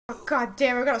Oh, god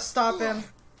damn, we gotta stop him.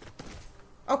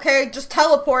 Okay, just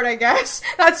teleport, I guess.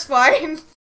 That's fine.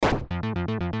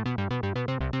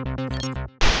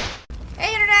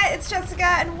 Hey internet, it's Jessica,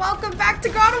 and welcome back to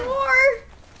God of War!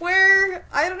 Where,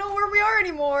 I don't know where we are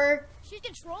anymore. She's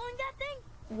controlling that thing?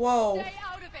 Whoa. Stay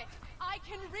out of it. I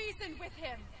can reason with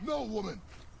him. No, woman.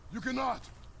 You cannot.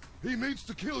 He means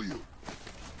to kill you.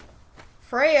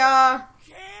 Freya.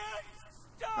 Can't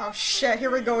stop. Oh shit,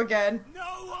 here we go again.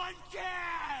 No one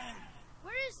can.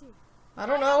 Where is he? I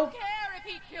don't I know. don't care if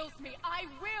he kills me. I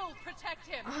will protect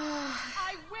him.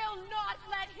 I will not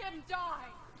let him die.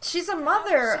 She's a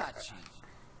mother.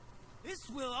 This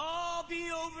will all be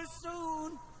over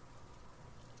soon.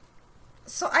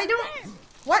 So I don't...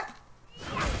 What?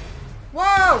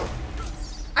 Whoa!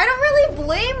 I don't really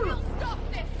blame... We'll stop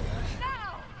this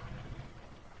now.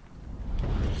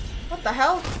 What the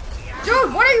hell?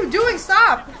 Dude, what are you doing?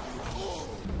 Stop!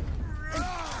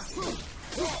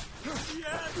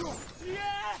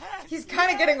 He's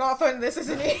kind of getting off on this,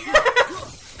 isn't he?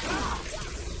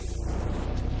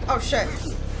 Oh shit.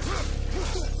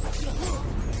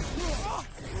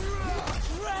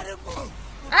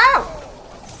 Ow!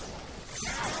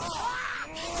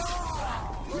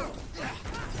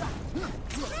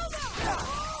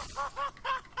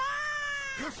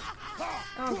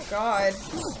 Oh god.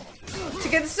 To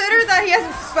consider that he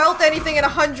hasn't felt anything in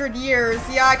 100 years,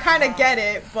 yeah, I kind of get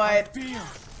it, but...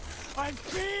 I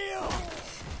feel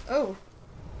Oh.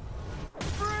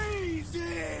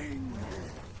 freezing.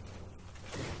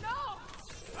 No!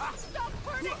 Stop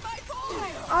hurting my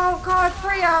boy! Oh god,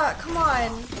 Freya, come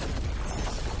on.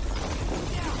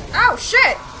 Ow,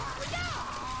 shit!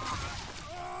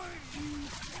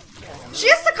 She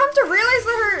has to come to realize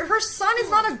that her son is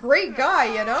not a great guy,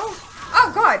 you know?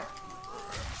 Oh god!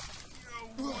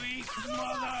 Weak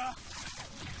mother.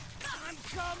 I'm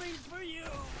coming for you.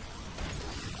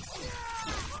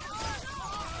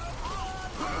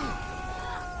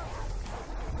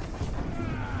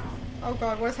 Oh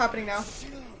god, what is happening now?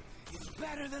 It's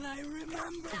better than I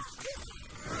remember.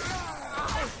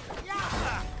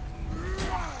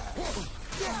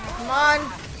 Come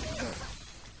on.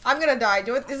 I'm gonna die.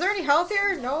 Is there any health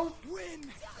here? No? Win.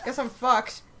 Guess I'm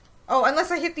fucked. Oh, unless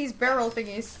I hit these barrel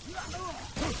thingies.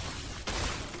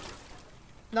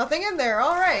 Nothing in there,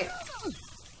 alright.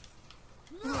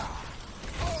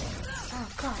 Oh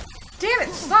god. Damn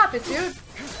it, stop it, dude.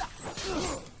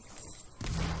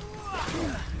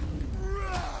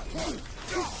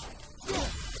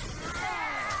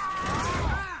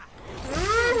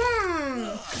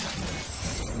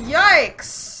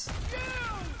 Yikes!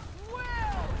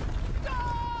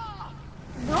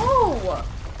 No!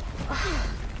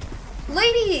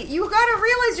 Lady, you gotta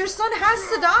realize your son has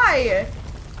to die!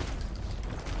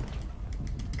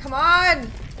 Come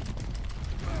on!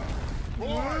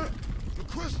 Boy, the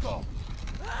crystal.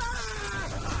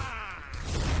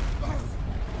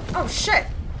 Oh shit!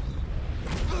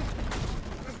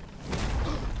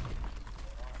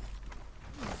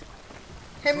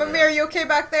 Hey Mimir, you okay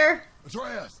back there?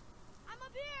 Atreus. I'm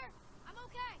up here. I'm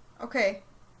okay. Okay.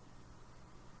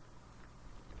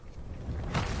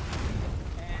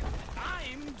 And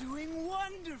I'm doing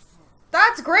wonderful.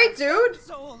 That's great, dude!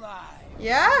 So alive.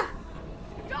 Yeah?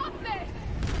 Stop this!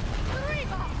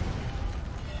 Reba!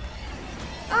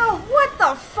 Oh, what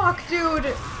the fuck,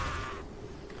 dude?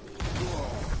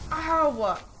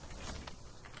 Ow.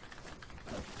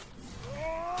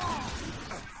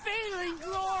 Feeling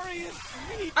glorious.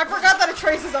 I forgot that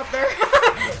Atreus is up there.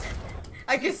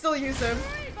 I can still use him.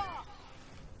 Reba!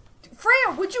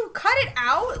 Freya, would you cut it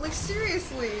out? Like,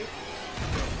 seriously.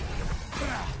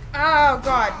 Oh,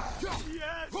 God. Yes.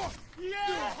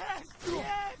 Yes.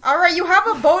 Yes. Alright, you have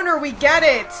a boner, we get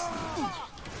it.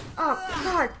 Oh,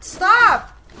 God,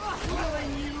 stop.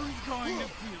 Killing you is going to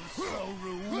feel so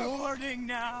rewarding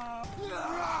now.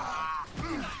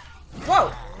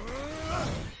 Whoa.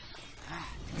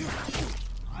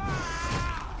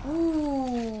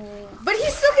 Ooh. But he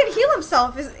still can heal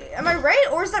himself. Am I right?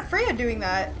 Or is that Freya doing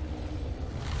that?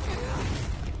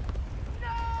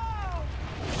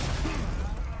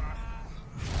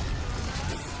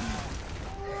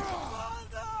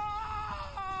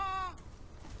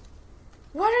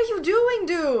 What are you doing,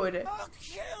 dude? I'll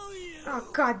kill you. Oh,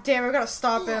 god damn, we gotta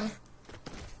stop him.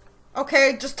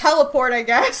 Okay, just teleport, I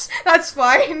guess. That's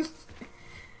fine.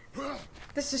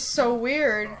 This is so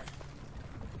weird.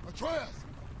 Atreus.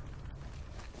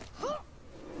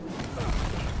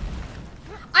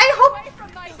 I hope Away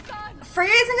from my son!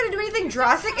 Freya isn't gonna do anything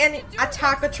drastic and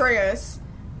attack Atreus.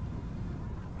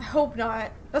 I hope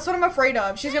not. That's what I'm afraid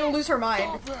of. She's gonna lose her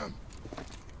mind. Stop him.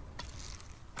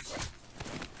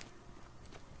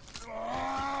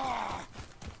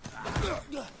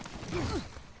 Please!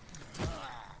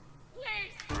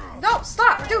 No,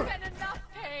 stop, dude! There's been enough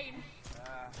pain!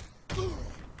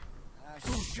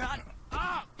 Shut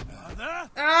up, mother!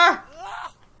 Ah!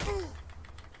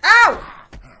 Ow!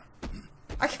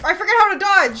 I forget how to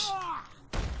dodge!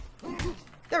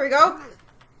 There we go.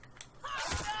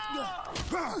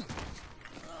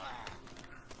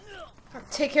 I'll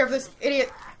take care of this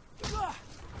idiot.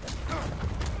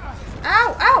 Ow!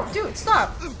 Ow! Dude,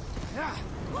 stop!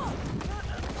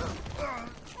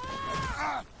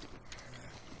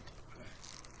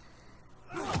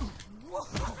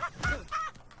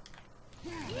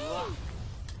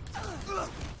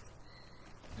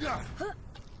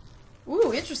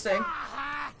 Ooh, interesting.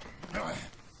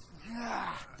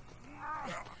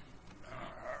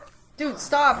 Dude,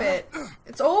 stop it.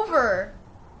 It's over.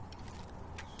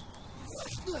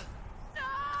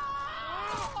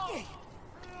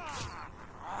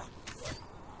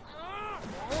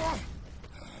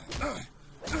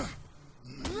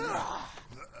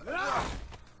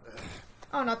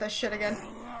 Oh, not that shit again.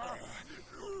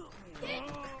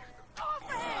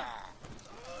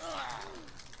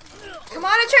 Come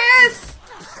on, Atreus!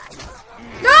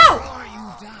 No! Before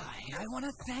you die, I want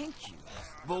to thank you.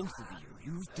 Both of you.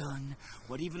 You've done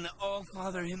what even the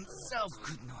All-Father himself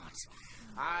could not.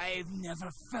 I've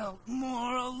never felt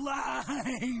more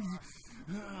alive.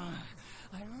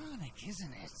 Ironic,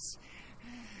 isn't it?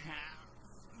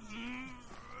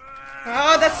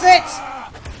 Oh, that's it!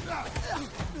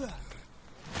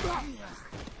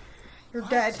 You're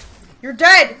dead. You're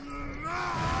dead!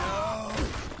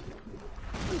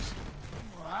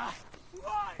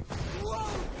 Why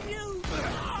won't you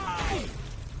die?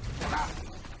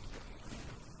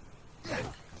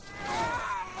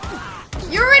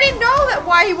 You already know that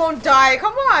why he won't die.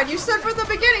 Come on, you said from the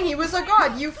beginning he was a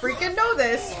god. You freaking know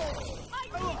this.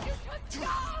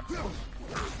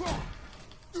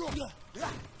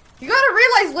 You gotta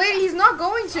realize, lady, he's not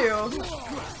going to.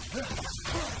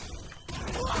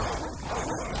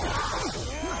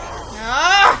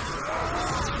 Ah!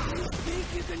 You think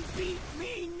you can beat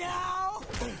me now?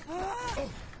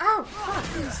 Ow, fuck.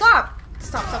 Stop.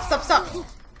 Stop, stop, stop, stop.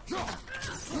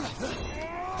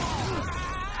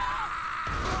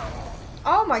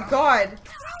 Oh my god.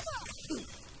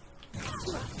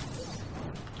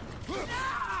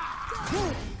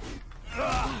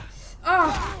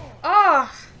 Oh.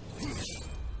 Oh.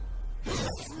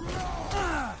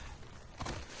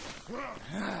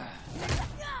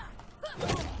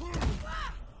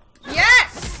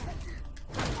 Yes!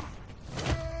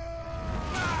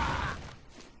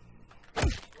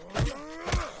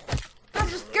 No,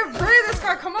 just get rid of this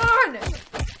guy, come on!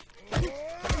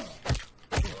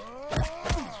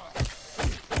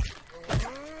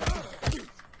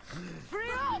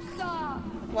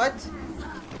 What?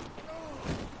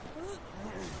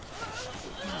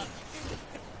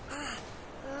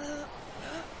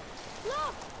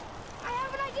 Look! I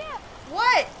have an idea!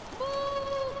 What?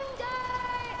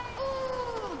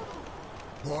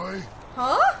 Boy,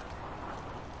 Huh?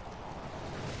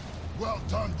 well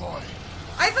done, boy.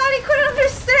 I thought he couldn't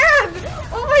understand!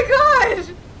 Oh my god!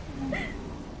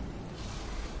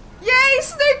 Yay!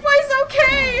 Snake Boy's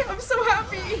okay! I'm so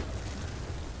happy!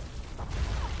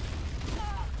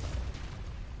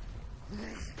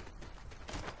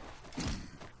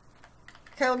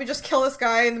 Okay, let me just kill this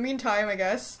guy in the meantime, I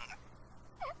guess.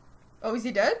 Oh, is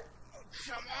he dead?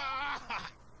 Come on!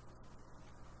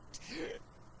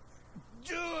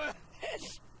 Do it!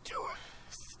 Do it!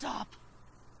 Stop.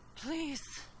 Please.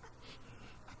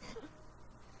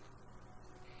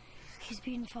 He's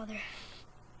beaten, Father.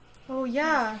 Oh,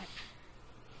 yeah.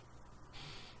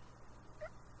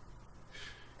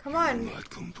 Come on. Do not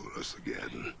come for us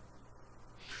again.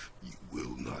 You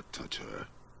will not touch her.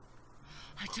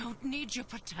 I don't need your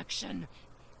protection.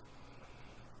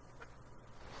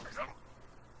 I'm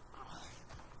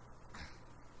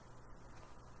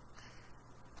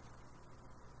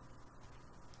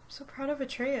so proud of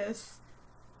Atreus.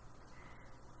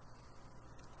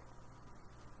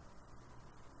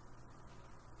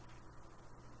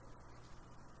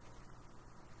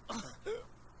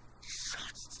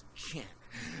 Just can't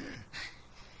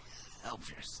help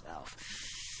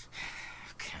yourself.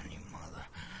 Can you, Mother?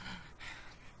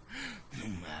 No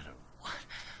matter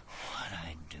what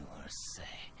I do or say,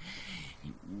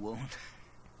 you won't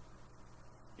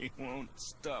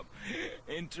stop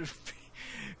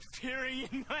interfering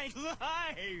in my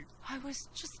life. I was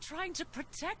just trying to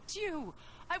protect you.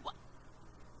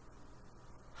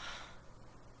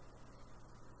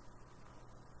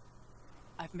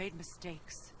 I've made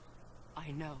mistakes.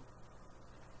 I know.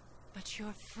 But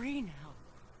you're free now.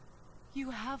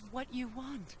 You have what you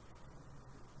want.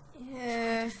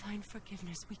 Yeah. To find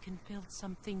forgiveness, we can build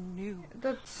something new.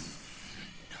 That's...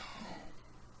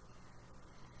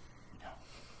 No.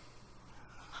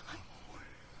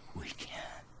 We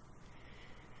can't.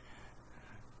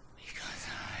 Because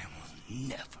I will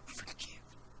never forgive.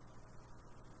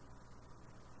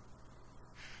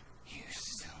 You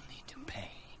still need to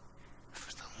pay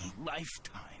for the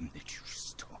lifetime that you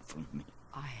stole from me.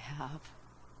 I have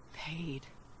paid.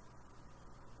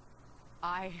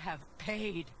 I have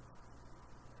paid.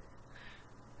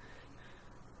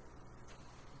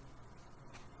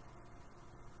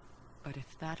 But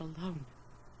if that alone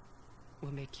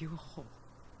will make you whole,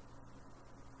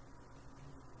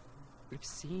 if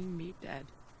seeing me dead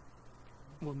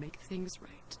will make things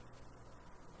right,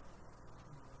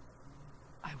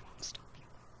 I won't stop you.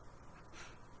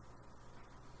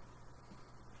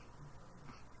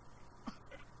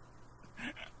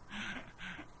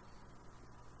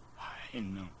 I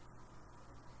know.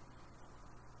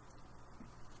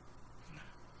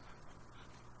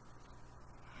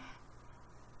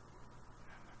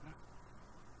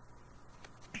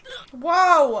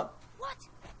 Whoa! What?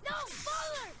 No,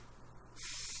 father!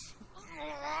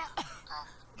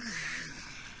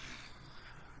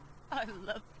 I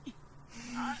love you.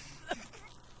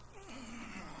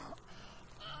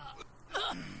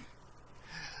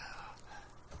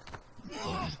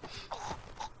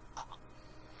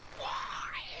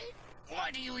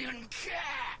 Why do you even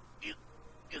care? You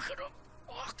could have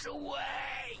walked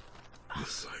away. The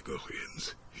cycle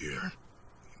ends here.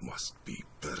 We must be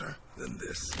better than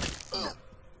this.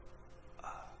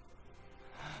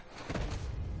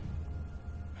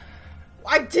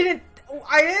 I didn't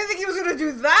think he was gonna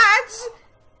do that!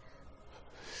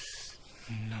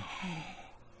 No.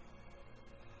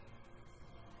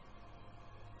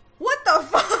 What the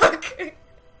fuck?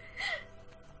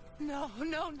 No,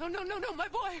 my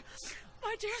boy!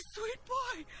 My dear sweet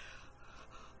boy!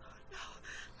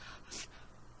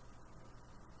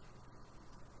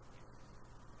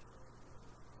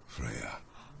 Freya.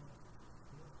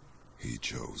 He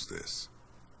chose this.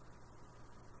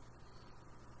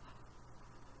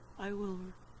 I will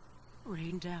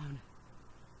rain down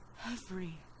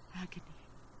every agony,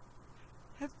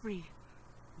 every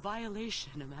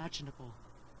violation imaginable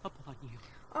upon you.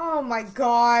 Oh my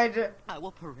god. I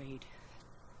will parade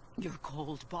your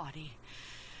cold body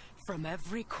from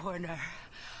every corner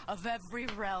of every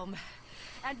realm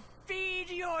and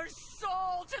feed your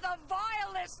soul to the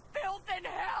vilest filth in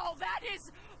hell. That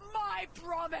is my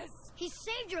promise. He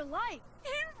saved your life.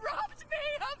 He robbed me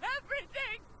of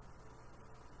everything.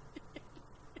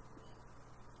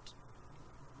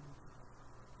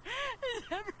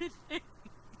 Everything.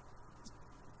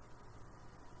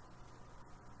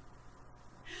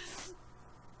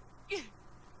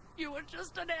 You were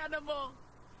just an animal.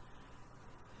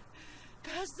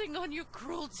 Passing on your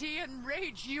cruelty and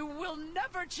rage, you will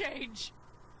never change.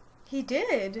 He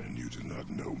did. And you do not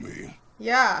know me.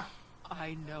 Yeah.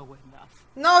 I know enough.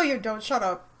 No, you don't. Shut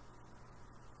up.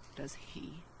 Does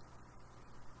he?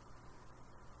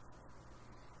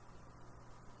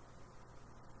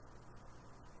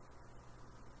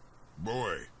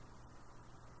 Boy.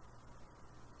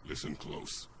 Listen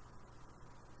close.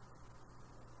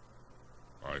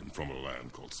 I'm from a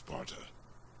land called Sparta.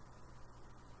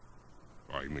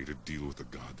 I made a deal with a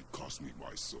god that cost me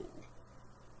my soul.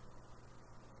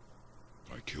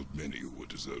 I killed many who were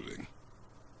deserving.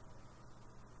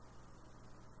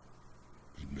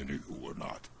 And many who were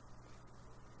not.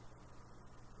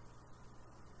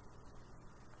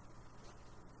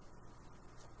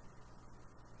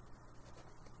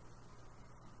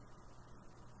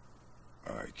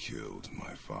 I killed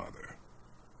my father.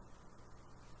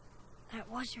 That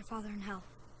was your father in hell.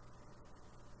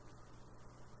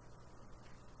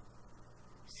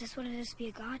 Is this what it is to be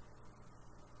a god?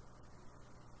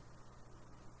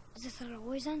 Is this how it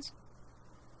always ends?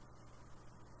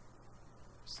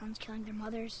 Sons killing their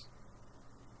mothers?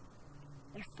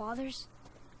 Their fathers?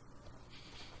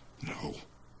 No.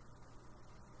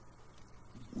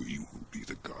 We will be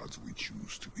the gods we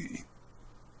choose to be.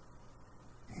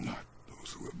 Not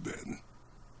those who have been.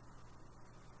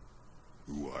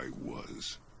 Who I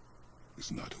was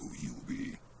is not who you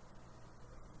be.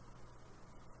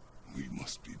 We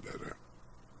must be better.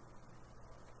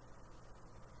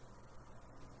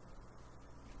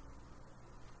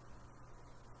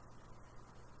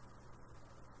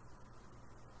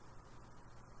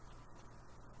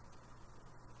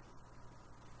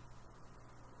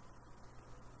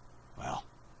 Well,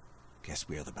 guess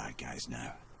we're the bad guys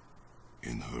now.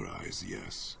 In her eyes,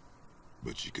 yes.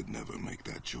 But she could never make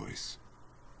that choice.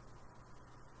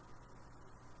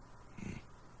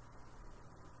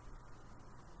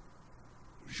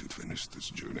 finish this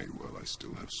journey while I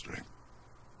still have strength.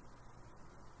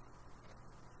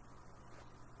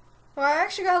 Well, I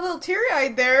actually got a little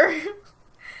teary-eyed there.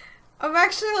 I'm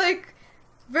actually, like,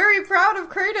 very proud of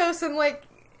Kratos and, like,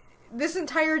 this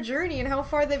entire journey and how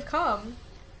far they've come.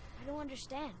 I don't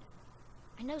understand.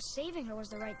 I know saving her was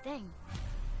the right thing,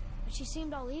 but she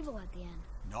seemed all evil at the end.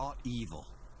 Not evil.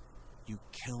 You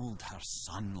killed her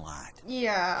son, lad.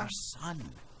 Yeah. Her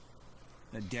son.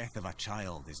 The death of a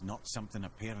child is not something a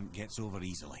parent gets over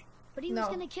easily. But he was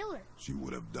gonna kill her. She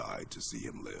would have died to see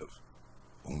him live.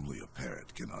 Only a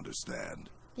parent can understand.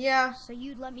 Yeah. So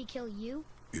you'd let me kill you?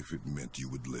 If it meant you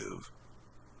would live.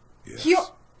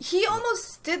 Yes. He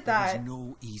almost did that. There's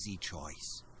no easy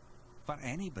choice. For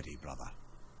anybody, brother.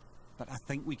 But I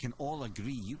think we can all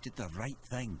agree you did the right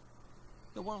thing.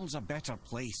 The world's a better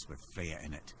place with Freya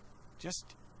in it.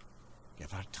 Just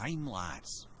give her time,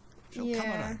 lads. She'll come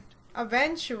around.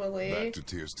 Eventually. Back to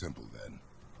Tyr's temple, then.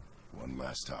 One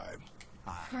last time.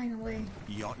 Finally.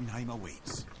 Jotunheim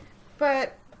awaits.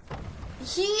 But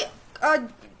he,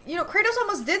 you know, Kratos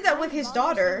almost did that with his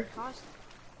daughter.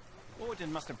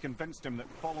 Odin must have convinced him that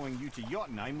following you to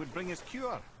Jotunheim would bring his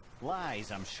cure.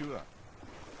 Lies, I'm sure.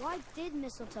 Why did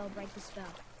mistletoe break the spell?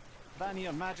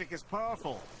 Vanir magic is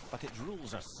powerful, but its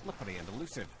rules are slippery and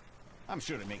elusive. I'm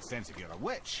sure it makes sense if you're a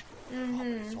witch. But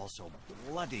it's also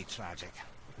bloody tragic.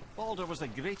 Baldur was the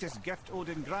greatest gift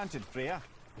Odin granted Freya.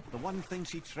 The one thing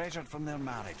she treasured from their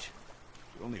marriage.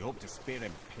 She only hoped to spare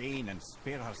him pain and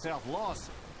spare herself loss.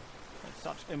 But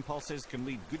such impulses can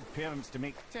lead good parents to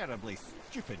make terribly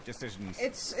stupid decisions.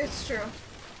 It's true.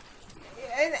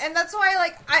 And that's why,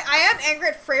 like, I am angry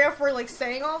at Freya for, like,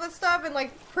 saying all this stuff and,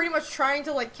 like, pretty much trying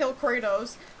to, like, kill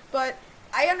Kratos. But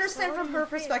I understand from her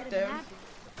perspective.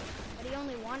 But he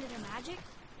only wanted her magic?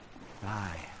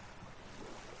 Aye.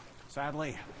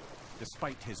 Sadly,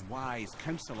 despite his wise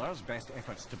counselors' best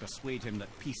efforts to persuade him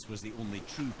that peace was the only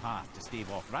true path to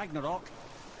stave off Ragnarok,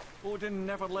 Odin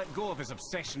never let go of his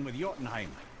obsession with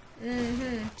Jotunheim.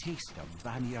 The taste of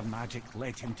Vanir magic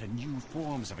led him to new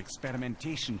forms of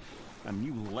experimentation and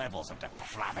new levels of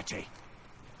depravity.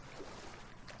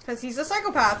 Because he's a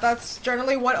psychopath. That's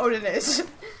generally what Odin is.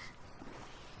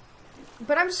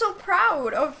 But I'm so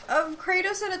proud of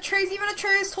Kratos and Atreus. Even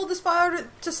Atreus told his father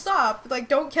to stop. Like,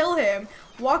 don't kill him.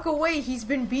 Walk away. He's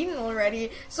been beaten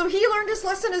already. So he learned his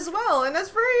lesson as well. And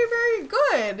that's very, very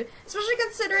good. Especially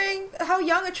considering how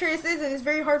young Atreus is. And it's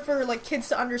very hard for, like, kids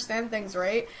to understand things,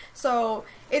 right? So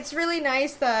it's really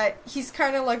nice that he's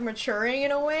kind of, like, maturing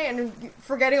in a way. And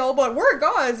forgetting all about, we're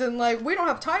gods. And, like, we don't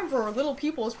have time for little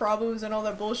people's problems and all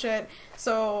that bullshit.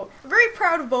 So I'm very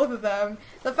proud of both of them.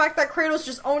 The fact that Kratos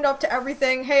just owned up to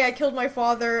everything. Hey, I killed my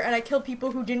father. And I killed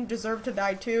people who didn't deserve to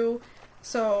die too.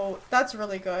 So that's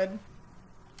really good.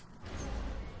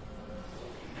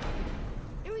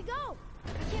 Here we go! I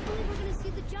can't believe we're gonna see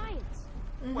the giants.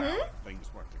 Well, if things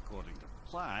worked according to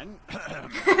plan.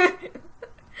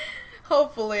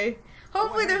 Hopefully.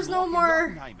 Hopefully there's no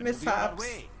more mishaps.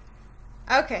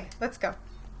 Okay, let's go.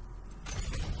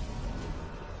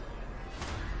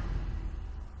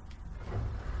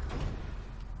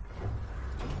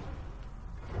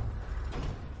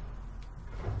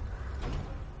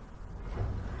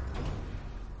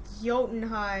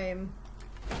 Jotunheim.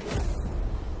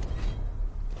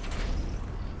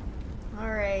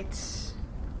 Alright.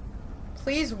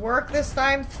 Please work this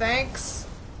time, thanks.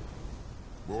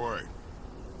 Boy,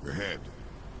 ahead.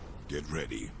 Get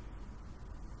ready.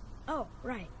 Oh,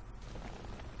 right.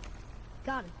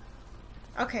 Got it.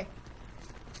 Okay.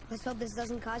 Let's hope this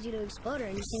doesn't cause you to explode or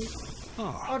anything.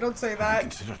 Oh, don't say I that.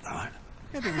 considered that.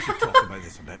 Maybe we should talk about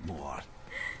this a bit more.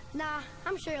 Nah,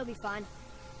 I'm sure you'll be fine.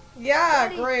 Yeah,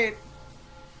 Ready? great.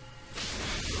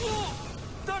 Oh,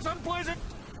 that's unpleasant!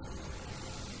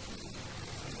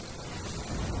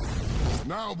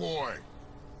 Now, boy.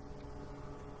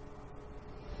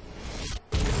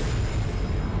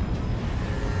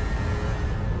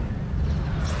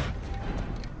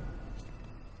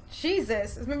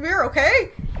 Jesus, is Mimir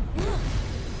okay?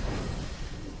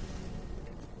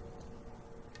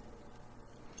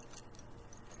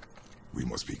 We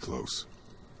must be close.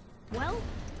 Well,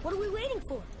 what are we waiting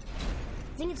for?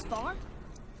 Think it's far?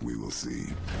 We will see.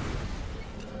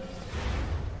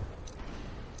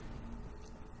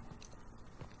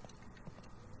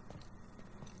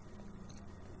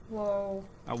 Whoa.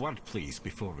 A word, please,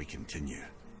 before we continue.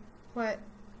 What?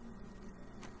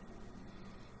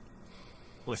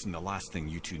 Listen, the last thing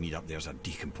you two need up there's a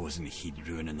decomposing heat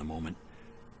ruining the moment.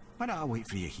 Why don't I wait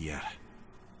for you here?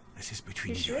 This is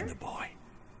between you and the boy.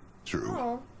 True.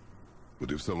 Oh.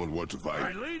 But if someone were to My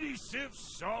fight... lady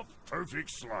sips soft,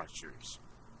 perfect sloshers.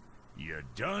 You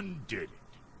done did it.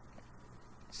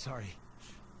 Sorry.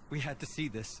 We had to see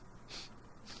this.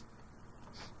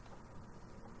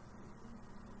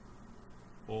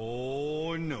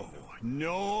 Oh, no.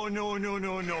 No, no, no,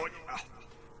 no, no.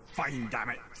 Fine, damn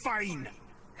it. Fine.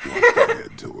 Walk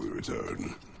ahead till we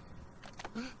return.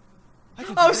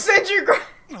 Oh, send your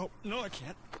No, I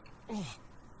can't. Oh.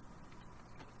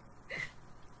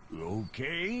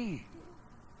 Okay.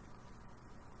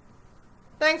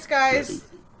 Thanks, guys.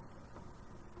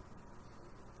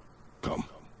 Come.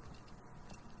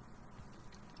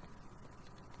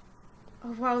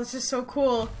 Oh wow, this is so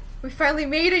cool. We finally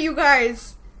made it, you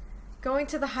guys! Going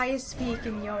to the highest peak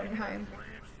in Jotunheim.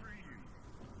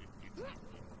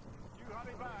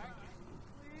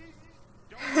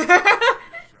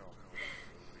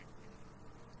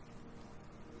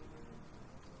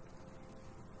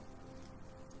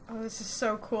 Oh, this is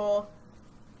so cool.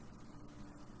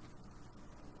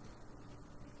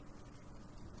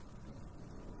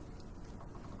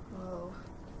 Whoa.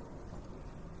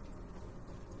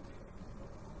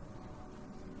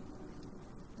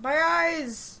 My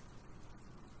eyes!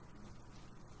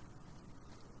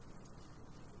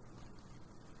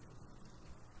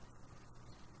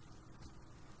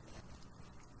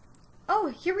 Oh,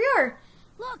 here we are!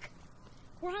 Look!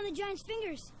 We're on the giant's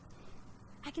fingers.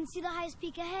 I can see the highest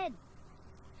peak ahead.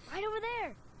 Right over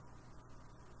there.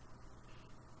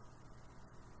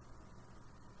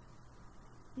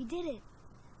 We did it.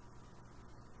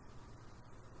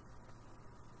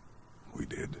 We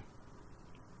did.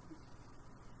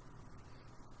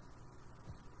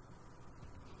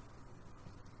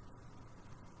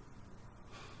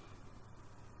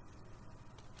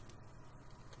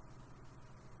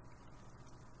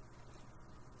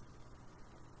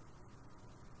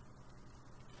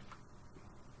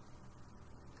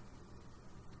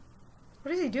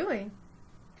 What is he doing?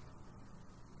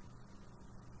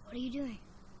 What are you doing?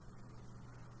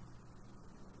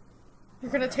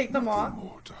 You're gonna take them off? Nothing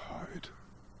more to hide.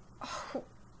 Oh.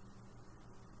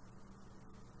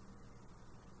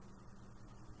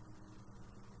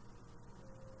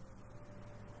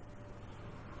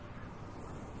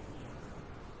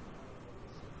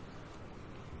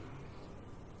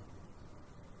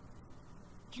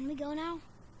 Can we go now?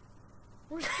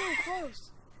 We're still close.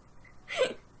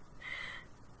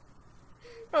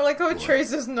 I like how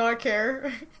Atreus does not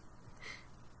care.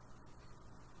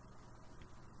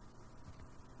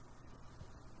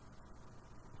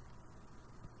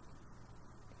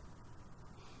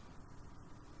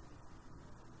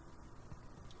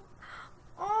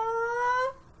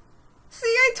 Aww. See,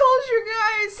 I told you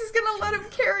guys, he's gonna let him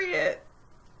carry it.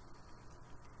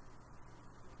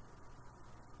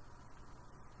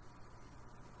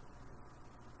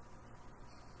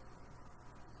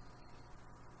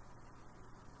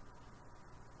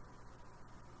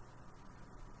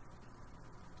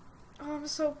 Oh, I'm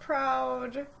so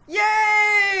proud.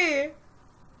 Yay!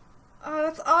 Oh,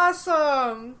 that's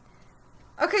awesome.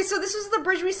 Okay, so this was the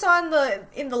bridge we saw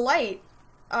in the light,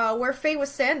 where Faye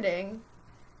was standing.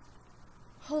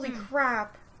 Holy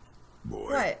crap.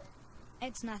 Boy. What?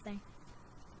 It's nothing.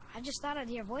 I just thought I'd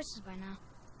hear voices by now.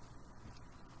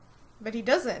 But he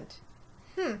doesn't.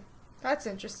 That's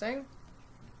interesting.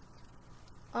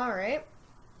 Alright.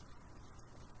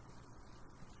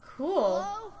 Cool.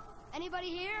 Hello? Anybody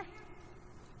here?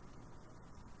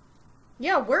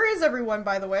 Yeah, where is everyone,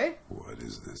 by the way? What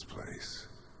is this place?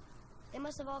 They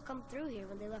must have all come through here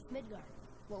when they left Midgard.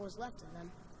 What was left of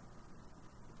them.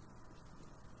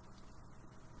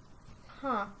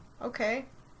 Huh. Okay.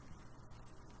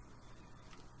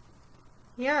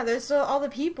 Yeah, there's all the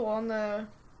people on the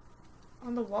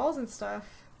walls and stuff.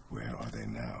 Where are they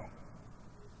now?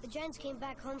 The giants came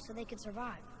back home so they could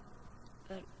survive.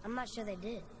 But I'm not sure they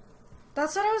did.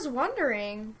 That's what I was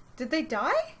wondering. Did they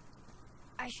die?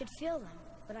 I should feel them,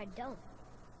 but I don't.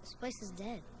 This place is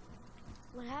dead.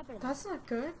 What happened to them? That's not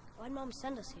good. Why'd Mom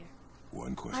send us here?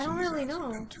 One question I don't is really answered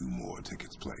know. and two more take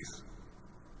its place.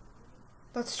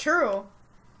 That's true.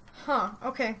 Huh.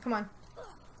 Okay, come on.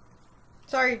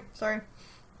 Sorry.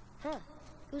 Huh.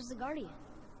 Who's the guardian?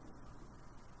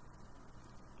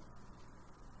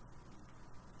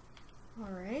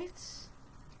 Alright.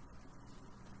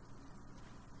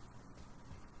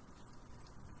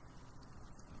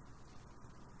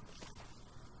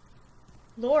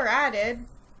 Lore added.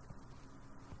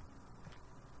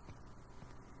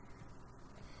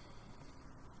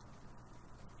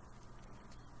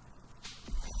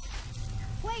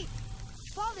 Wait!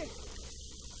 Father!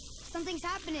 Something's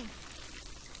happening.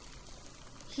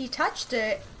 He touched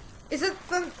it. Is it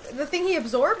the thing he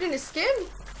absorbed in his skin?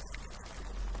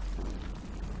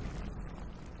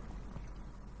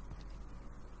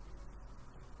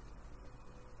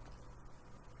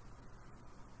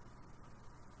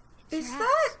 Is Perhaps.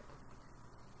 that?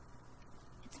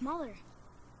 It's Mother.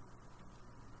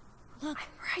 Look.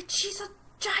 I'm right, she's a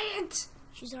giant!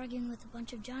 She's arguing with a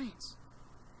bunch of giants.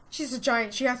 She's a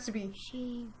giant, she has to be.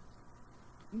 She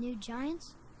knew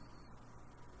giants?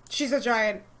 She's a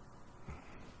giant.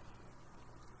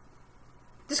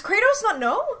 Does Kratos not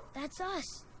know? That's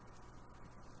us.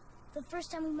 The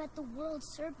first time we met the world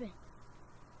serpent.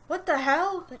 What the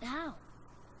hell? But how?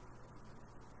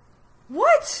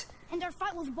 What? And our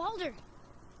fight with Baldur.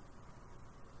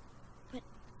 But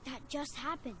that just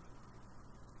happened.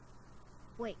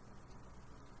 Wait.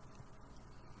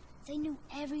 They knew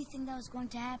everything that was going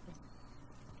to happen.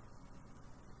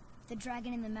 The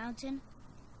dragon in the mountain,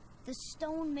 the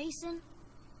stone mason,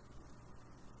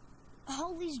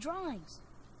 all these drawings.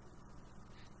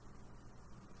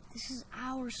 This is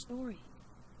our story.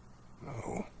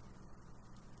 No.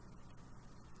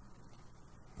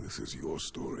 This is your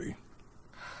story.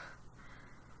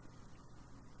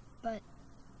 But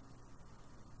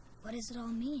what does it all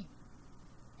mean?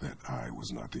 That I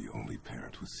was not the only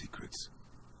parent with secrets.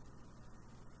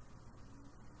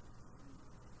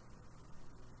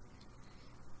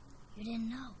 You didn't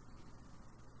know.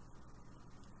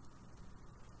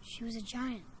 She was a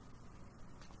giant.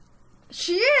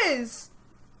 She is!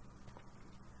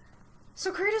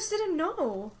 So Kratos didn't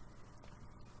know.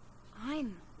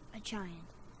 I'm a giant.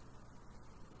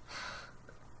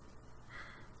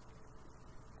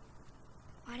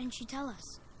 Why didn't she tell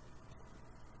us?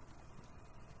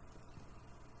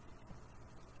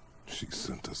 She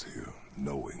sent us here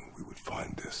knowing we would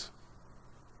find this.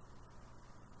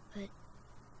 But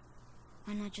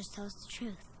why not just tell us the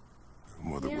truth? Your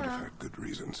mother would Yeah. have had good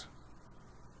reasons.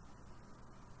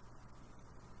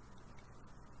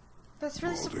 That's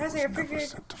really Baldur surprising. I was never figured.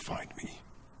 sent to find me.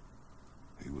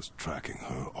 He was tracking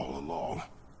her all along,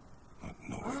 not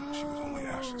knowing she was only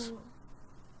ashes. Oh.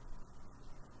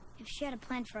 If she had a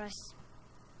plan for us,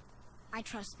 I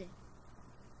trust it.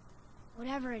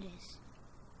 Whatever it is.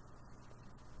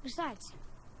 Besides,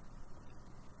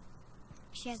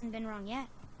 she hasn't been wrong yet.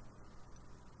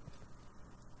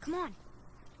 Come on.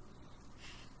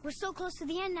 We're so close to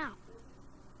the end now.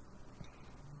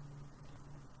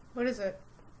 What is it?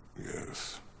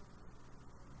 Yes.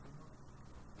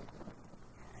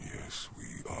 Yes, we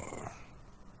are.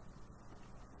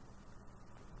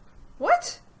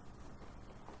 What?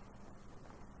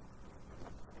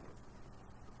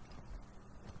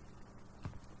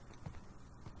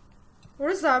 What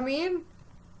does that mean?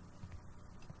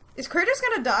 Is Kratos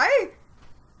gonna die?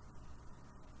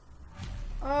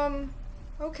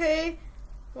 Okay.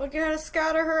 We're gonna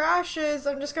scatter her ashes.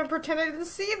 I'm just gonna pretend I didn't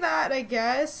see that, I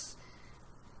guess.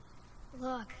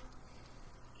 Look.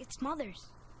 It's Mother's.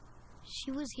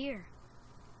 She was here.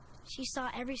 She saw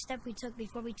every step we took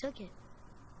before we took it.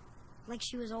 Like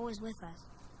she was always with us.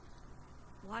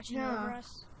 Watching over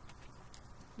us.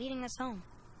 Leading us home.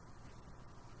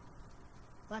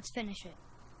 Let's finish it.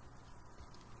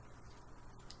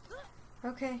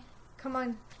 Okay, come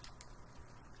on.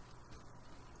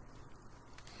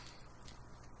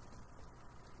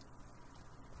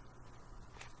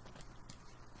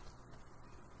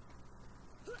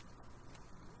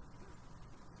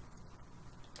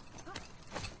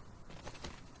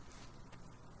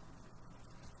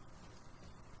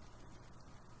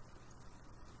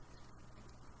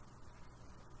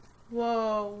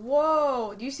 Whoa,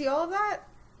 whoa. Do you see all of that?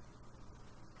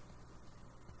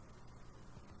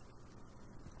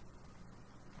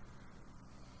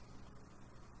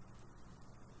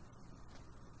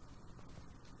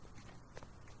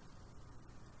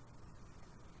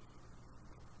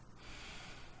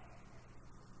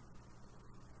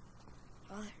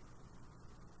 Father.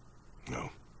 No.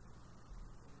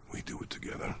 We do it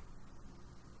together.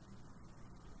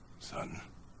 Son.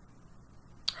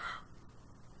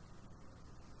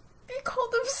 He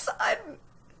called him son.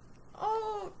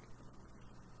 Oh.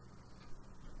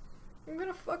 I'm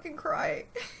gonna fucking cry.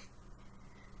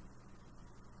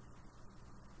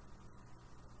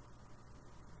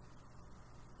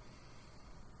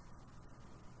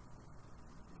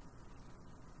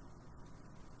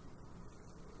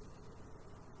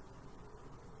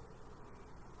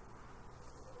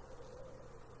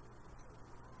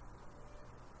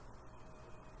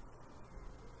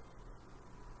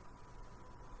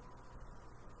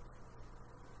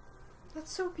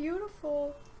 That's so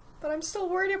beautiful. But I'm still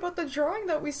worried about the drawing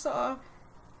that we saw.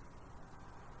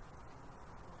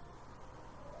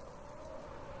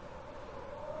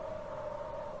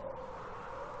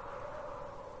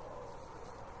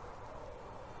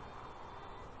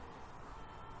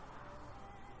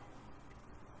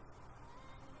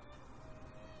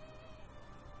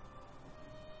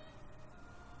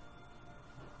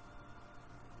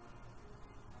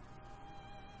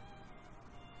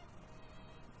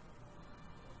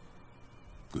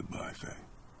 Goodbye, Faye.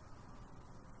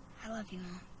 I love you,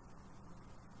 Mom.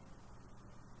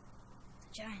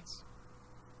 The giants.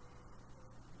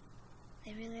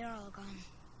 They really are all gone.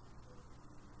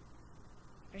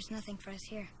 There's nothing for us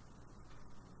here.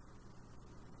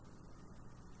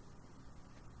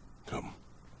 Come.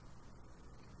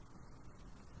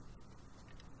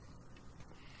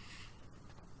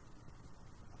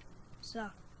 So,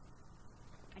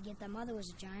 I get that Mother was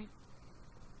a giant,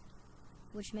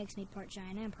 which makes me part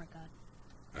giant and part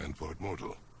god. And part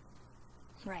mortal.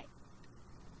 Right.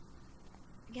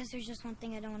 I guess there's just one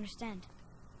thing I don't understand.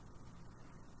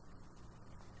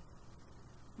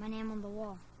 My name on the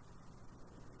wall.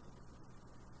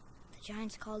 The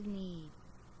giants called me...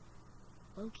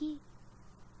 Loki?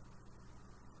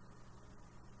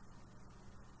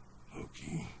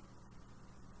 Loki.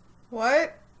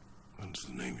 What? That's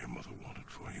the name your mother wanted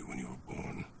for you when you were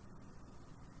born.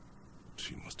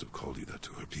 She must have called you that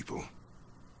to her people.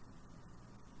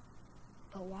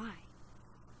 But why?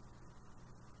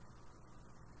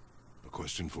 A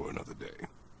question for another day.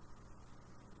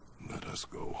 Let us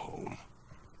go home.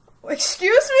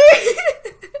 Excuse me?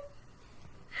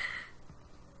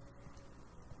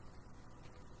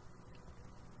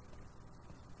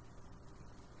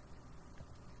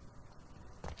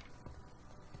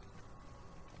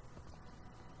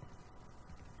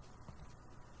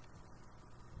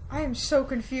 I am so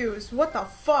confused. What the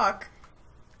fuck?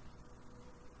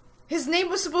 His name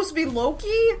was supposed to be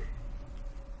Loki?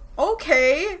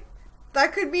 Okay.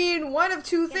 That could mean one of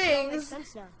two things. Makes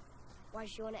sense now. Why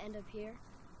she want to end up here?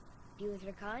 Be with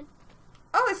her kind?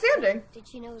 Oh, it's standing. Did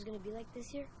she know it was going to be like this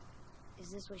here?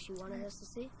 Is this what she wanted us to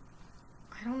see?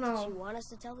 I don't know. Did she want us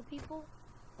to tell the people?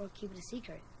 Or keep it a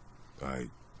secret? I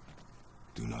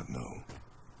do not know.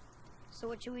 So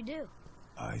what should we do?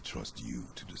 I trust you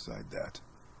to decide that.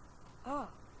 Oh.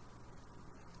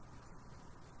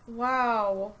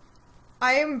 Wow.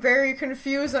 I am very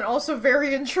confused and also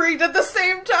very intrigued at the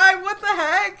same time. What the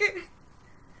heck?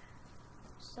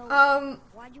 So,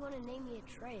 why'd you want to name me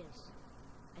Atreus?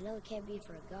 I know it can't be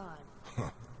for a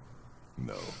god.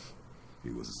 No. He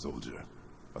was a soldier.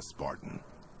 A Spartan.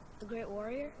 The great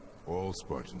warrior? All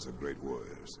Spartans are great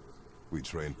warriors. We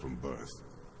trained from birth.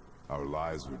 Our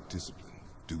lives were discipline,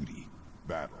 duty,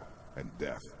 battle, and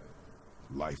death.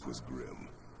 Life was grim,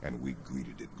 and we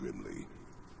greeted it grimly.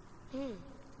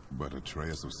 But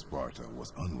Atreus of Sparta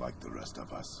was unlike the rest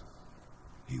of us.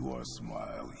 He wore a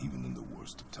smile even in the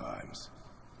worst of times.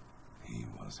 He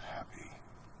was happy.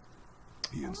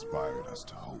 He inspired us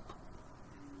to hope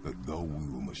that though we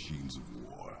were machines of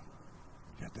war,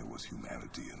 yet there was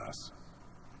humanity in us.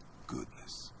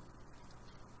 Goodness.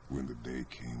 When the day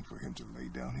came for him to lay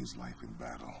down his life in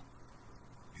battle,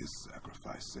 his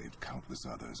sacrifice saved countless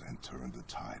others and turned the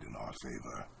tide in our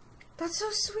favor. That's so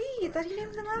sweet that he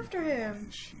named them after him.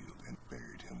 His shield and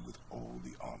buried him with all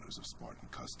the honors of Spartan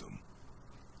custom.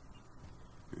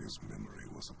 His memory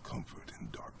was a comfort in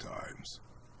dark times.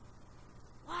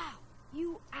 Wow,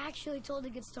 you actually told a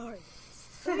good story.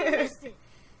 I missed it.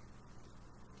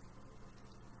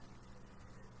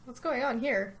 What's going on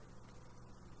here?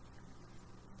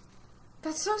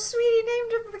 That's so sweet. He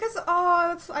named him because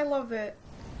I love it.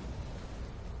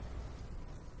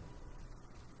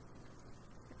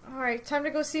 Alright, time to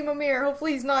go see Mimir.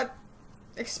 Hopefully he's not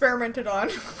experimented on.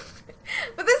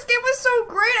 But this game was so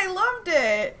great. I loved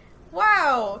it.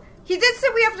 Wow. He did say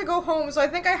we have to go home, so I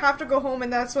think I have to go home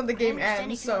and that's when the game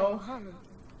ends, so... Home,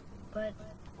 but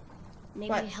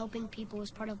maybe helping people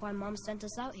was part of why Mom sent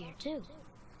us out here, too.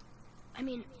 I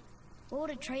mean, what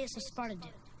would Atreus of Sparta do?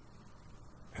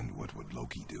 And what would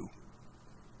Loki do?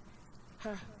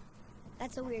 Huh.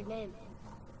 That's a weird name.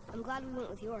 I'm glad we went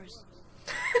with yours.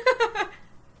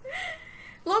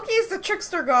 Loki is the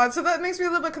trickster god, so that makes me a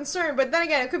little bit concerned, but then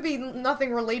again, it could be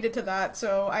nothing related to that,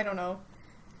 so I don't know.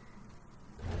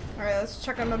 Alright, let's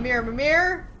check on Mimir.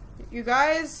 Mimir, you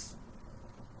guys?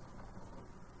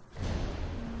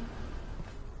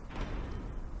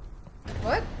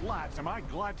 What? Lads, am I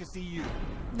glad to see you.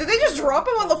 Did they just drop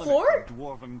him on the floor?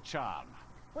 Dwarven charm.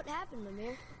 What happened,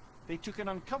 Mimir? They took an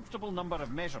uncomfortable number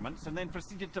of measurements and then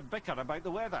proceeded to bicker about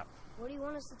the weather. Where do you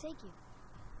want us to take you?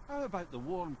 How about the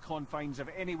warm confines of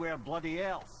anywhere bloody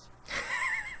else?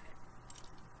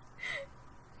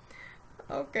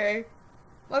 Okay.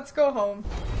 Let's go home.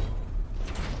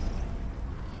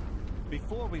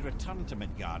 Before we return to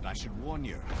Midgard, I should warn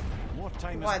you. More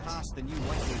time has passed than you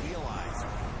likely realize.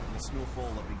 The snowfall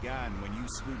that began when you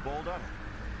slew Baldur,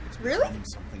 it's become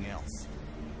something else.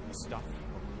 The stuff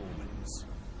of omens.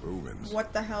 Omens?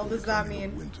 What the hell does that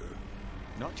mean? Winter.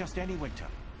 Not just any winter,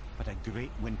 but a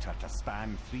great winter to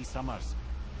span 3 summers.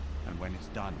 And when it's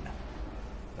done,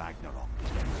 Ragnarok.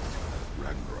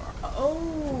 Ragnarok.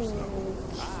 Oh.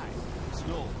 Aye.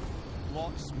 Snow.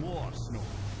 Lots more snow.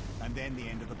 And then the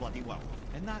end of the bloody world.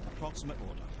 In that approximate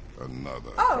order.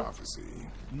 Another Oh. prophecy.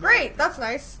 Great, that's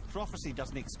nice. Prophecy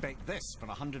doesn't expect this for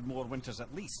 100 more winters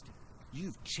at least.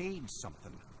 You've changed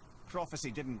something.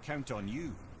 Prophecy didn't count on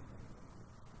you.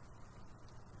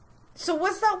 So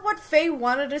was that what Faye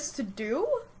wanted us to do?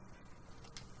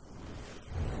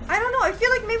 I don't know, I feel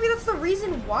like maybe that's the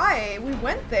reason why we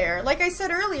went there. Like I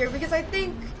said earlier, because I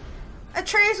think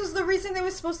Atreus was the reason they were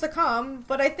supposed to come,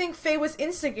 but I think Faye was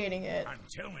instigating it. I'm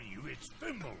telling you, it's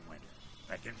Thimble Winter.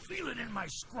 I can feel it in my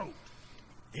scrot.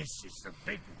 This is the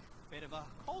big one. Bit of a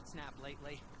cold snap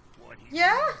lately. What he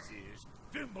Yeah? means is,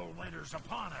 Thimble Winter's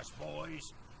upon us,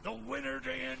 boys. The winter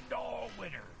to end all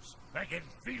winters. I can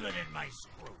feel it in my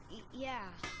scrot. Yeah,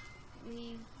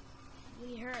 we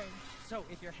heard. So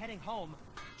if you're heading home,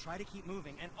 try to keep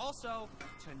moving, and also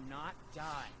to not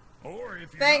die. Or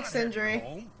if you're Thanks, not heading Sindri.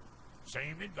 home,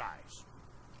 same advice.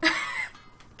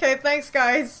 Okay, thanks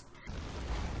guys.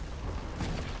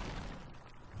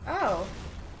 Oh.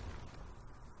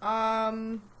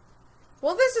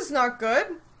 Well, this is not good.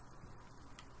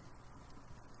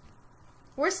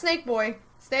 Where's Snake Boy?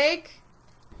 Snake?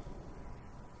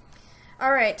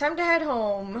 Alright, time to head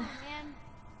home. Man,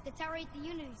 the tower ate the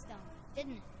Unity Stone,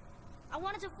 didn't it? I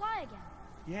wanted to fly again.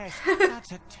 Yes,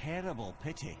 that's a terrible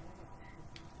pity.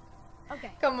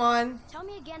 Okay, Come on. tell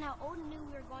me again how Odin knew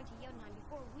we were going to Jotunheim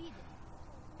before we did.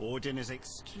 Odin is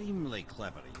extremely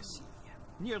clever, you see.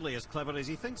 Nearly as clever as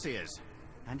he thinks he is.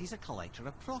 And he's a collector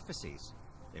of prophecies.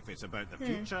 If it's about the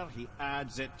future, he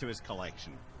adds it to his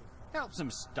collection. Helps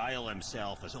him style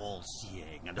himself as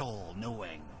all-seeing and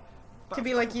all-knowing. But To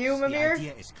be of like you, course, Mimir? The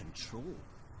idea is control.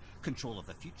 Control of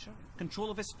the future,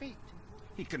 control of his fate.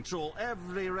 He'd control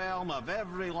every realm of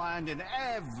every land in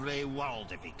every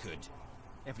world if he could.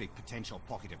 Every potential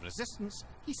pocket of resistance,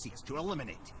 he seeks to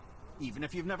eliminate. Even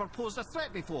if you've never posed a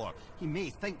threat before, he may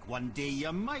think one day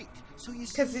you might. So you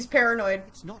see, Because he's paranoid.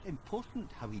 it's not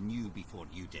important how he knew before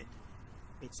you did.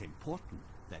 It's important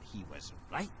that he was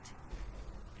right.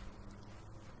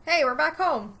 Hey, we're back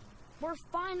home. We're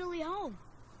finally home.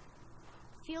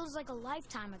 Feels like a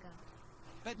lifetime ago.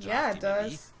 Bit Yeah, drafty, it maybe.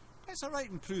 does. It's a right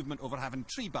improvement over having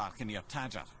tree bark in your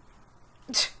tadger.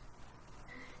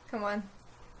 Come on.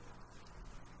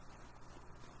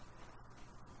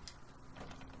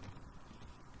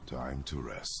 Time to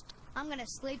rest. I'm gonna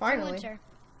sleep Finally. through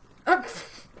winter.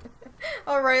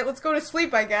 Alright, let's go to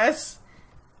sleep, I guess.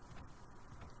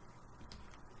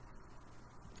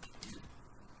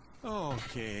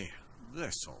 Okay,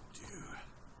 this'll do.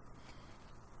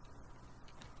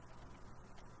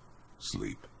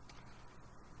 Sleep.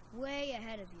 Way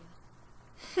ahead of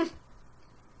you.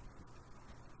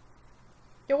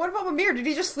 Yo, what about Mimir? Did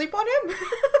he just sleep on him?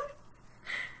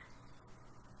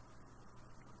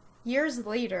 Years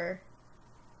later.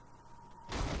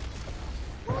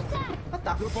 What was that? What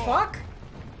the fuck?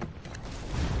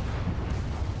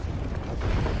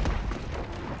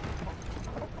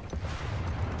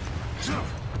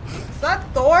 Is that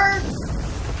Thor?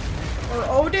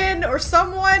 Or Odin? Or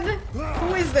someone?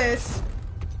 Who is this?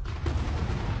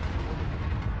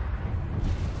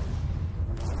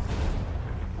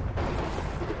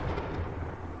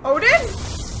 Odin?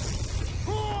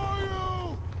 Who are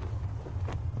you?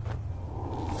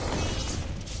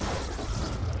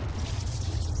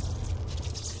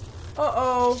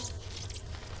 Uh-oh.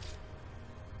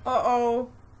 Uh-oh.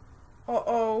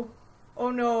 Uh-oh. Oh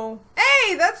no.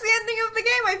 Hey, that's the ending of the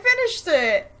game. I finished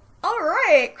it.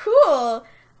 Alright, cool.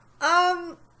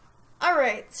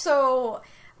 Alright, so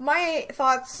my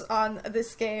thoughts on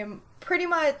this game, pretty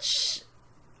much,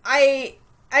 I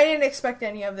didn't expect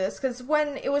any of this, because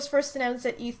when it was first announced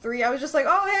at E3, I was just like,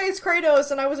 oh hey, it's Kratos,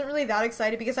 and I wasn't really that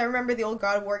excited because I remember the old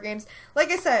God of War games.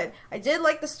 Like I said, I did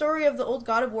like the story of the old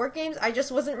God of War games, I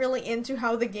just wasn't really into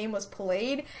how the game was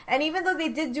played, and even though they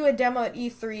did do a demo at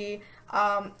E3,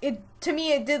 to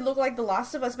me it did look like The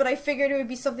Last of Us, but I figured it would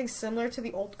be something similar to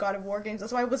the old God of War games,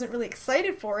 that's why I wasn't really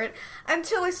excited for it,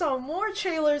 until I saw more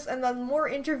trailers and then more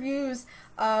interviews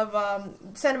of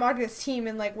Santa Monica's team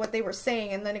and like what they were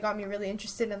saying, and then it got me really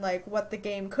interested in like what the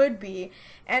game could be.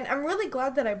 And I'm really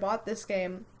glad that I bought this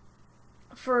game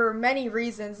for many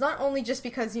reasons, not only just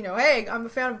because, you know, hey, I'm a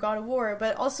fan of God of War,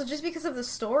 but also just because of the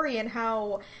story and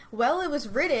how well it was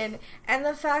written, and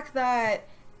the fact that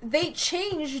they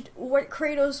changed what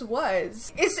Kratos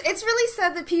was. It's really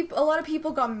sad that a lot of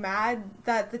people got mad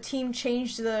that the team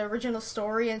changed the original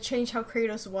story and changed how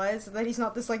Kratos was, that he's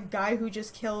not this like guy who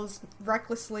just kills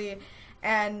recklessly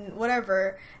and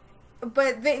whatever.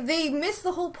 but they missed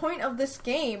the whole point of this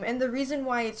game and the reason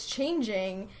why it's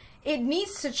changing. It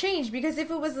needs to change, because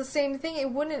if it was the same thing,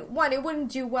 it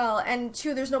wouldn't do well, and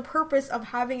two, there's no purpose of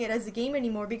having it as a game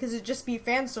anymore, because it'd just be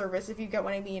fan service, if you get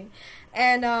what I mean.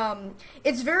 And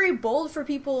it's very bold for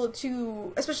people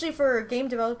to, especially for game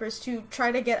developers, to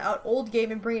try to get an old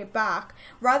game and bring it back,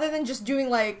 rather than just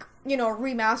doing like, you know, a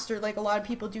remaster like a lot of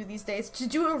people do these days. To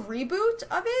do a reboot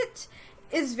of it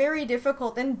is very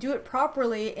difficult, and do it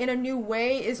properly in a new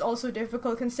way is also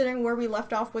difficult, considering where we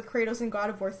left off with Kratos in God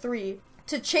of War 3.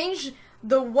 To change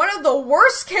one of the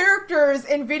worst characters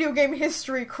in video game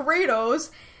history, Kratos,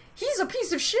 he's a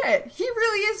piece of shit. He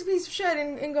really is a piece of shit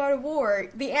in God of War.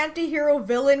 The anti-hero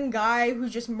villain guy who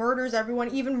just murders everyone,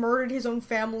 even murdered his own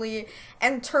family,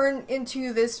 and turned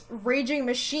into this raging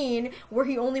machine where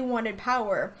he only wanted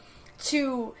power.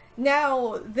 To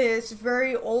now this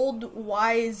very old,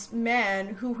 wise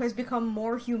man who has become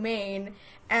more humane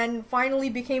and finally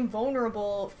became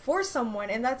vulnerable for someone,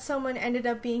 and that someone ended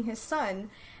up being his son.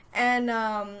 And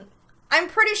I'm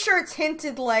pretty sure it's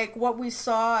hinted like what we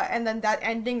saw, and then that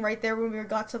ending right there when we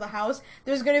got to the house.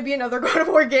 There's gonna be another God of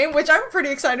War game, which I'm pretty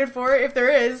excited for if there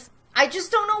is. I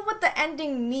just don't know what the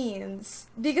ending means,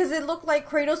 because it looked like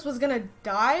Kratos was gonna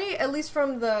die, at least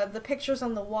from the pictures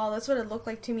on the wall. That's what it looked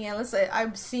like to me, unless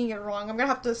I'm seeing it wrong. I'm gonna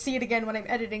have to see it again when I'm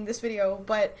editing this video,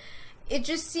 but it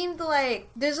just seemed like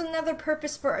there's another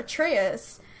purpose for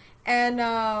Atreus,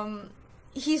 and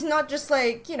he's not just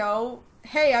like, you know,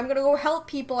 hey, I'm gonna go help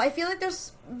people. I feel like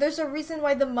there's a reason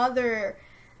why the mother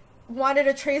wanted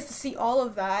Atreus to see all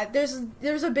of that.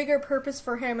 There's a bigger purpose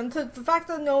for him, and the fact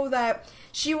to know that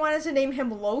she wanted to name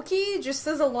him Loki just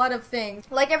says a lot of things.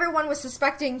 Like everyone was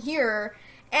suspecting here,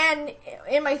 and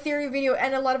in my theory video,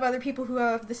 and a lot of other people who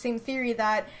have the same theory,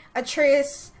 that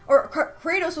Atreus or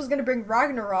Kratos was gonna bring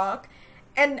Ragnarok.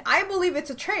 And I believe it's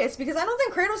Atreus, because I don't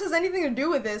think Kratos has anything to do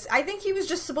with this. I think he was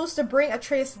just supposed to bring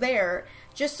Atreus there,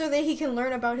 just so that he can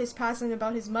learn about his past and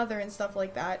about his mother and stuff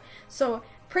like that. So,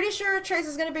 pretty sure Atreus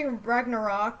is gonna bring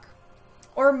Ragnarok,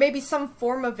 or maybe some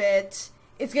form of it.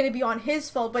 It's gonna be on his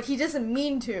fault, but he doesn't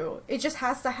mean to. It just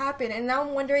has to happen. And now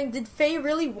I'm wondering, did Faye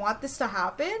really want this to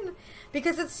happen?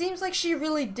 Because it seems like she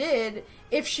really did,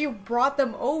 if she brought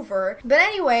them over. But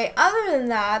anyway, other than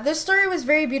that, the story was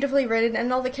very beautifully written,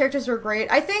 and all the characters were great.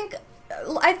 I think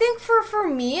for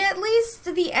me at least,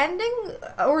 the ending,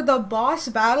 or the boss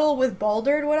battle with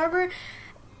Baldur, whatever,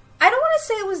 I don't want to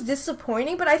say it was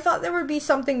disappointing, but I thought there would be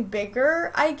something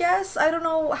bigger, I guess. I don't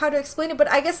know how to explain it,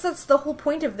 but I guess that's the whole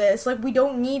point of this. Like, we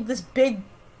don't need this big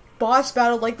boss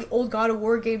battle like the old God of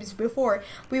War games before.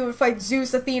 We would fight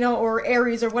Zeus, Athena, or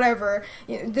Ares, or whatever.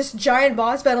 You know, this giant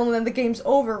boss battle, and then the game's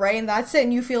over, right? And that's it,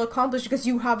 and you feel accomplished because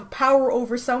you have power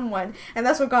over someone. And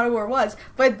that's what God of War was.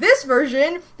 But this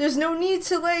version, there's no need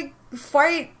to, like,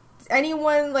 fight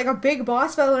anyone, like a big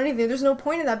boss battle or anything. There's no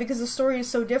point in that, because the story is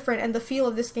so different and the feel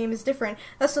of this game is different.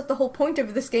 That's not the whole point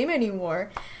of this game anymore.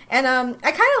 And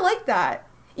I kind of like that.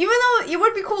 Even though it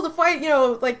would be cool to fight, you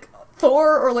know, like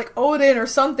Thor or like Odin or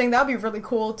something, that'd be really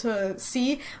cool to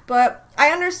see, but I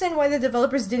understand why the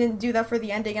developers didn't do that for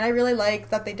the ending, and I really like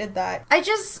that they did that. I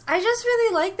just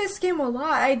really like this game a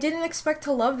lot. I didn't expect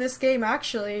to love this game,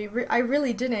 actually. I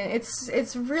really didn't.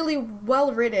 It's really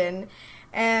well written,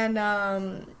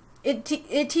 and it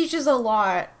teaches a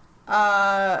lot.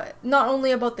 Not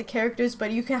only about the characters,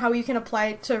 but how you can apply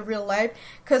it to real life.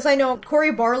 Because I know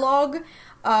Cory Barlog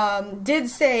did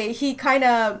say he kind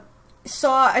of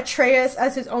saw Atreus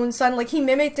as his own son. Like, he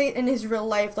mimicked it in his real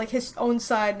life. Like, his own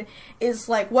son is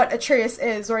like what Atreus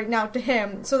is right now to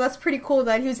him. So that's pretty cool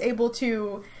that he was able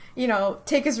to, you know,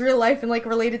 take his real life and like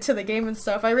relate it to the game and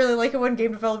stuff. I really like it when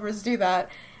game developers do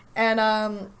that.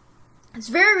 And it's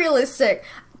very realistic.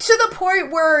 To the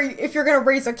point where if you're gonna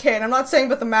raise a kid, I'm not saying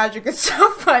about the magic and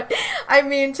stuff, but I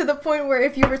mean to the point where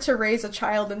if you were to raise a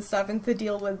child and stuff and to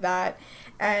deal with that,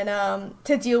 and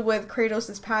to deal with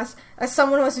Kratos' past, as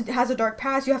someone who has a dark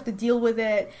past, you have to deal with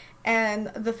it,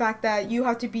 and the fact that you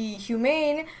have to be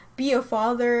humane, be a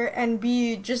father, and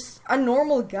be just a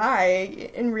normal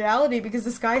guy in reality, because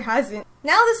this guy hasn't.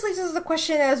 Now this leaves us the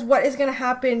question as what is going to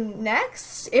happen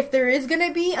next? If there is going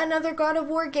to be another God of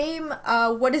War game,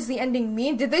 what does the ending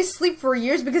mean? Did they sleep for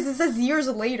years? Because it says years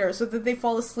later, so did they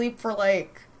fall asleep for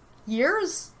like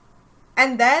years?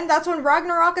 And then that's when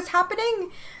Ragnarok is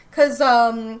happening? Because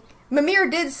Mimir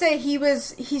did say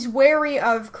he's wary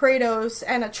of Kratos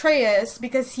and Atreus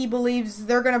because he believes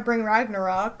they're gonna bring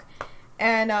Ragnarok,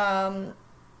 and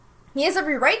he has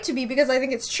every right to be, because I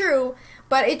think it's true.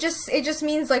 But it just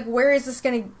means, like, where is this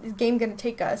game gonna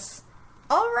take us?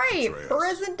 All right,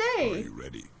 present day. Are you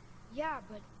ready? Yeah,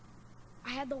 but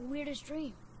I had the weirdest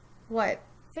dream. What?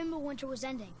 Fimbulwinter was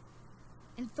ending,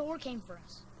 and Thor came for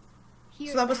us.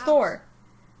 Here So that at the was house. Thor.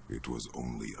 It was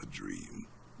only a dream.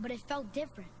 But it felt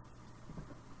different.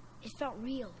 It felt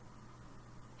real.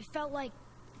 It felt like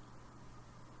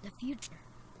the future.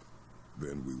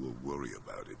 Then we will worry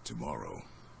about it tomorrow.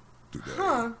 Today,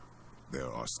 Huh.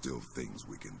 there are still things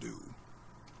we can do.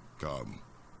 Come.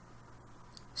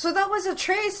 So that was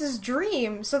Atreus'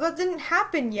 dream, so that didn't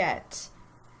happen yet.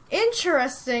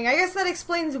 Interesting. I guess that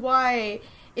explains why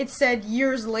it said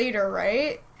years later,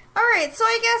 right? Alright, so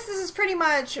I guess this is pretty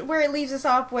much where it leaves us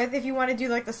off with if you want to do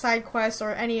like the side quests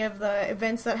or any of the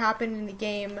events that happen in the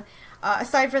game.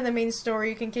 Aside from the main story,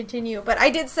 you can continue. But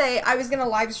I did say I was going to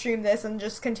live stream this and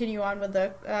just continue on with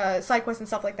the side quests and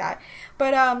stuff like that.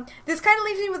 But this kind of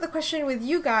leaves me with a question with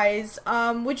you guys.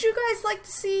 Would you guys like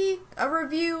to see a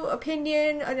review,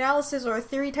 opinion, analysis, or a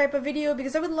theory type of video?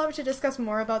 Because I would love to discuss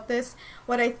more about this,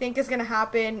 what I think is going to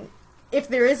happen if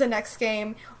there is a next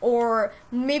game, or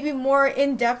maybe more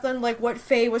in depth on like what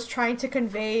Faye was trying to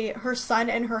convey her son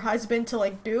and her husband to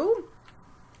like do.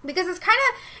 Because it's kind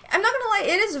of, I'm not gonna lie,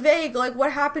 it is vague, like,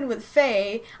 what happened with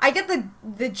Faye. I get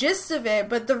the gist of it,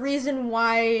 but the reason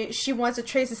why she wants to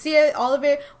trace to see it, all of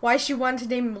it, why she wanted to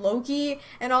name him Loki,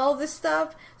 and all of this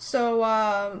stuff.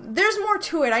 So, there's more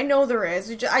to it, I know there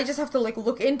is. I just have to, like,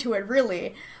 look into it,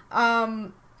 really.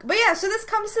 But yeah, so this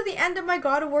comes to the end of my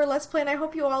God of War Let's Play, and I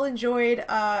hope you all enjoyed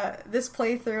this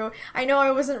playthrough. I know I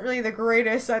wasn't really the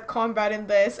greatest at combat in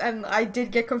this, and I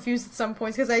did get confused at some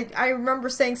points, because I remember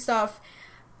saying stuff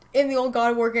in the old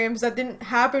God of War games that didn't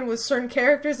happen with certain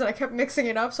characters, and I kept mixing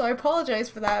it up, so I apologize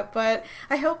for that, but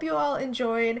I hope you all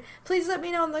enjoyed. Please let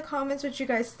me know in the comments what you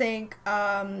guys think.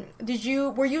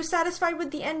 Were you satisfied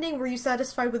with the ending? Were you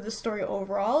satisfied with the story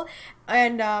overall?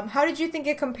 And how did you think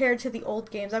it compared to the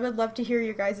old games? I would love to hear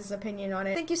your guys' opinion on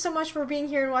it. Thank you so much for being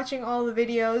here and watching all the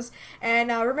videos, and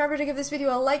remember to give this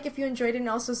video a like if you enjoyed it, and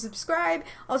also subscribe.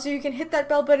 Also, you can hit that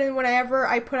bell button whenever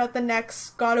I put out the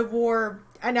next God of War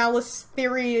analysis,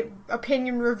 theory,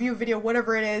 opinion, review video,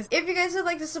 whatever it is. If you guys would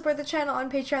like to support the channel on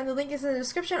Patreon, the link is in the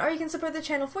description, or you can support the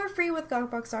channel for free with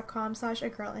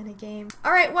gogbox.com/AGirlAndAGame.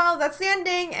 Alright, well, that's the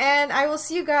ending, and I will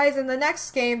see you guys in the next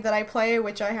game that I play,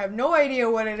 which I have no idea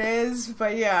what it is,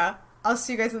 but yeah, I'll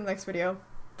see you guys in the next video.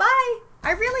 Bye!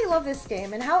 I really love this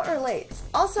game and how it relates.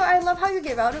 Also, I love how you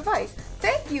give out advice.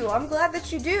 Thank you! I'm glad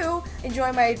that you do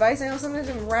enjoy my advice. I know sometimes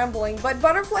I'm rambling, but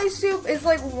Butterfly Soup is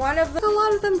like one of the— a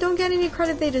lot of them don't get any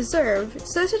credit they deserve.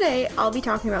 So today, I'll be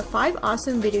talking about 5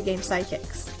 awesome video game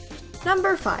sidekicks.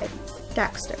 Number 5.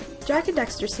 Daxter. Jak and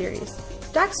Daxter series.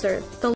 Daxter, the